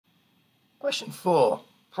Question 4,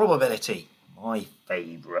 probability. My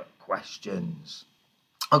favourite questions.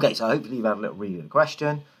 Okay, so hopefully you've had a little read of the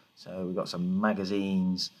question. So we've got some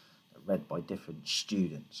magazines read by different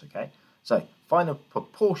students, okay? So find a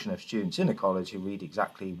proportion of students in a college who read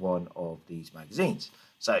exactly one of these magazines.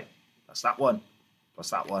 So that's that one, plus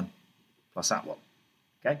that one, plus that one,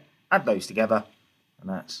 okay? Add those together, and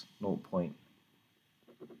that's 0.53.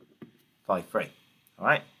 All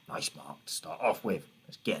right, nice mark to start off with.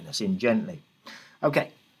 It's getting us in gently.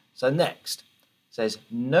 Okay, so next says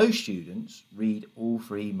no students read all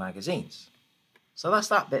 3 magazines. So that's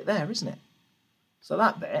that bit there, isn't it? So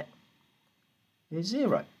that bit is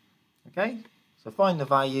 0. Okay, so find the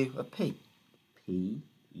value of P. P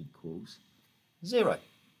equals 0.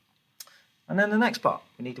 And then the next part,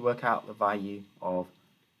 we need to work out the value of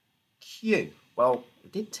Q. Well,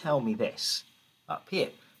 it did tell me this up here.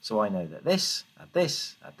 So I know that this, at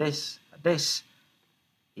this, at this, at this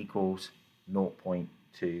equals 0.25.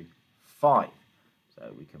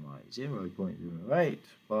 So we can write 0.08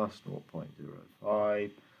 plus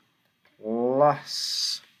 0.05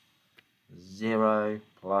 plus 0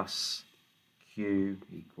 plus Q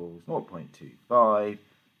equals 0.25.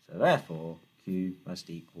 So therefore, Q must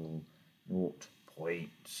equal 0.12.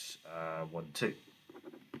 There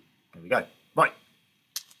we go. Right.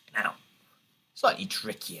 Now, slightly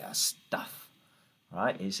trickier stuff.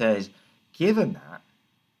 Right? It says, given that,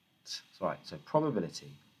 so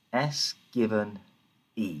probability S given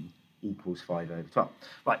E equals 5/12.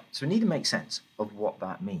 Right, so we need to make sense of what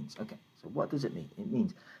that means. Okay, so what does it mean? It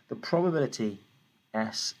means the probability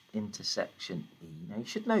S intersection E, now you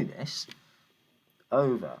should know this,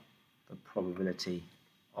 over the probability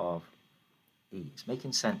of E. It's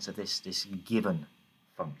making sense of this given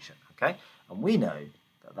function, okay? And we know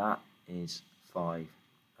that that is 5/12.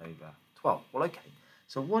 Well, okay,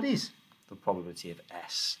 so what is the probability of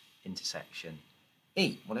S intersection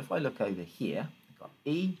E? Well, if I look over here, we've got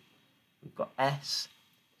E, we've got S,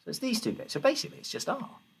 so it's these two bits. So basically, it's just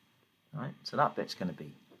R, right? So that bit's going to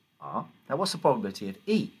be R. Now, what's the probability of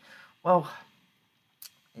E? Well,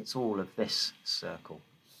 it's all of this circle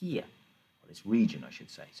here, or this region, I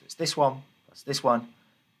should say. So it's this one,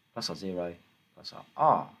 plus our 0, plus our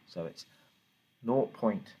R. So it's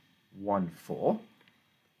 0.14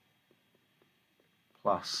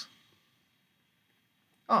 plus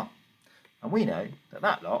R. And we know that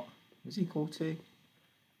that lot is equal to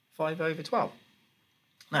 5/12.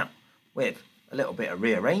 Now, with a little bit of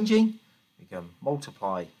rearranging, we can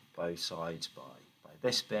multiply both sides by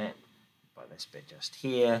this bit just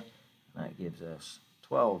here. And that gives us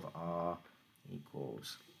 12R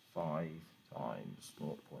equals 5 times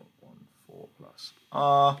 0.14 plus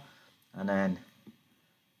R. And then,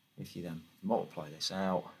 if you then multiply this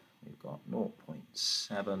out, we've got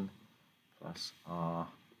 0.7 plus R.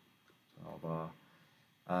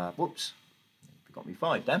 Whoops, forgot me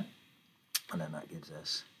 5 then, and then that gives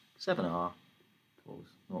us 7R equals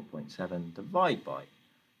 0.7 divided by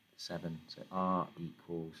 7, so R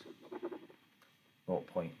equals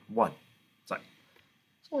 0.1. So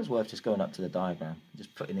it's always worth just going up to the diagram and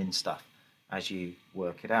just putting in stuff as you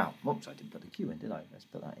work it out. Whoops, I didn't put the Q in, did I? Let's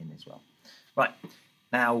put that in as well. Right,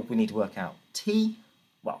 now we need to work out T.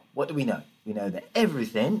 Well, what do we know? We know that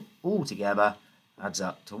everything all together adds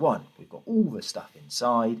up to 1. We've got all the stuff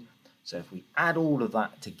inside, so if we add all of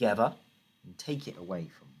that together and take it away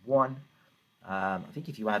from 1, I think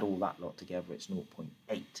if you add all that lot together, it's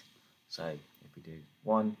 0.8. So if we do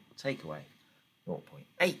 1 take away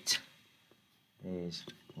 0.8 is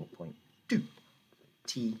 0.2.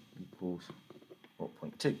 T equals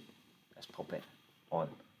 0.2. Let's pop it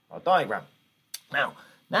on our diagram.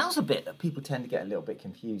 Now's the bit that people tend to get a little bit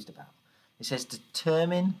confused about. It says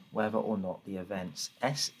determine whether or not the events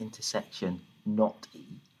S intersection not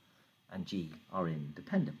E and G are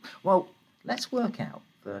independent. Well, let's work out,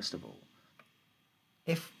 first of all,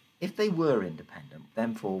 if they were independent,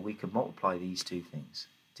 then we could multiply these two things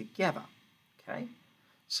together, okay?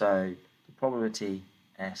 So the probability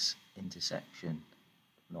S intersection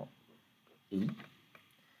not E,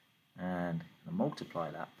 and multiply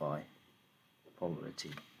that by the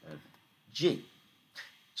probability of G.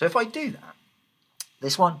 So if I do that,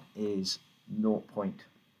 this one is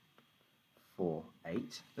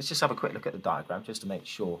 0.48. Let's just have a quick look at the diagram just to make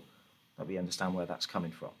sure that we understand where that's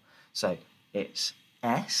coming from. So it's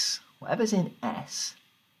S, whatever's in S,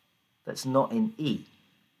 that's not in E.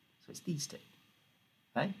 So it's these two.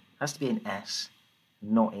 Okay? It has to be in S,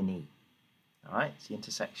 not in E. All right? It's the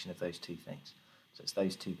intersection of those two things. So it's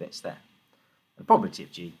those two bits there. The probability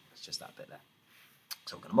of G is just that bit there.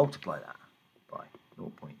 So we're going to multiply that by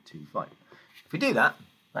 0.25. If we do that,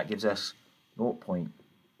 that gives us 0.5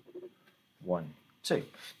 1, 2.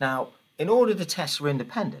 Now, in order to test for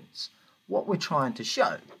independence, what we're trying to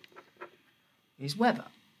show is whether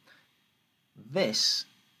this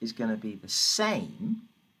is going to be the same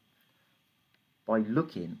by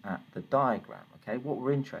looking at the diagram. Okay, what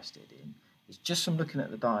we're interested in is just from looking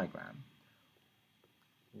at the diagram,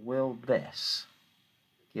 will this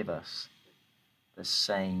give us the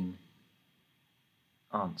same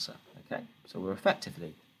answer? Okay, so we're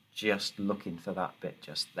effectively just looking for that bit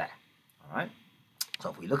just there. All right, so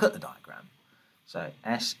if we look at the diagram, so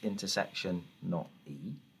S intersection not E,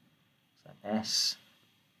 so S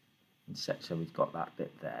intersection, we've got that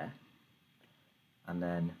bit there, and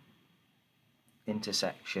then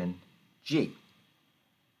intersection G.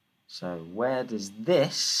 So where does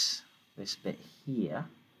this bit here,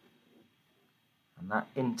 and that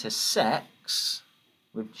intersects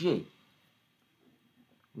with G?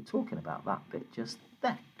 We're talking about that bit just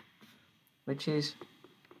there, which is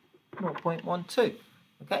 0.12.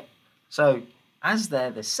 Okay, so as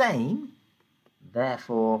they're the same,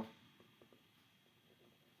 therefore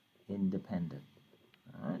independent.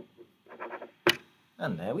 All right,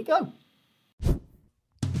 and there we go.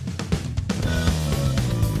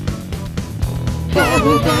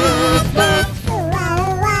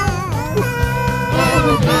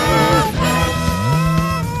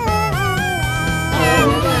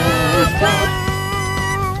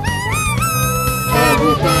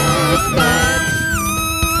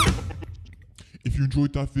 If you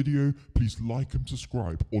enjoyed that video, please like and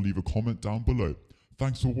subscribe or leave a comment down below.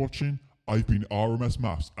 Thanks for watching. I've been RMS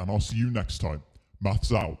Maths and I'll see you next time.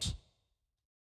 Maths out.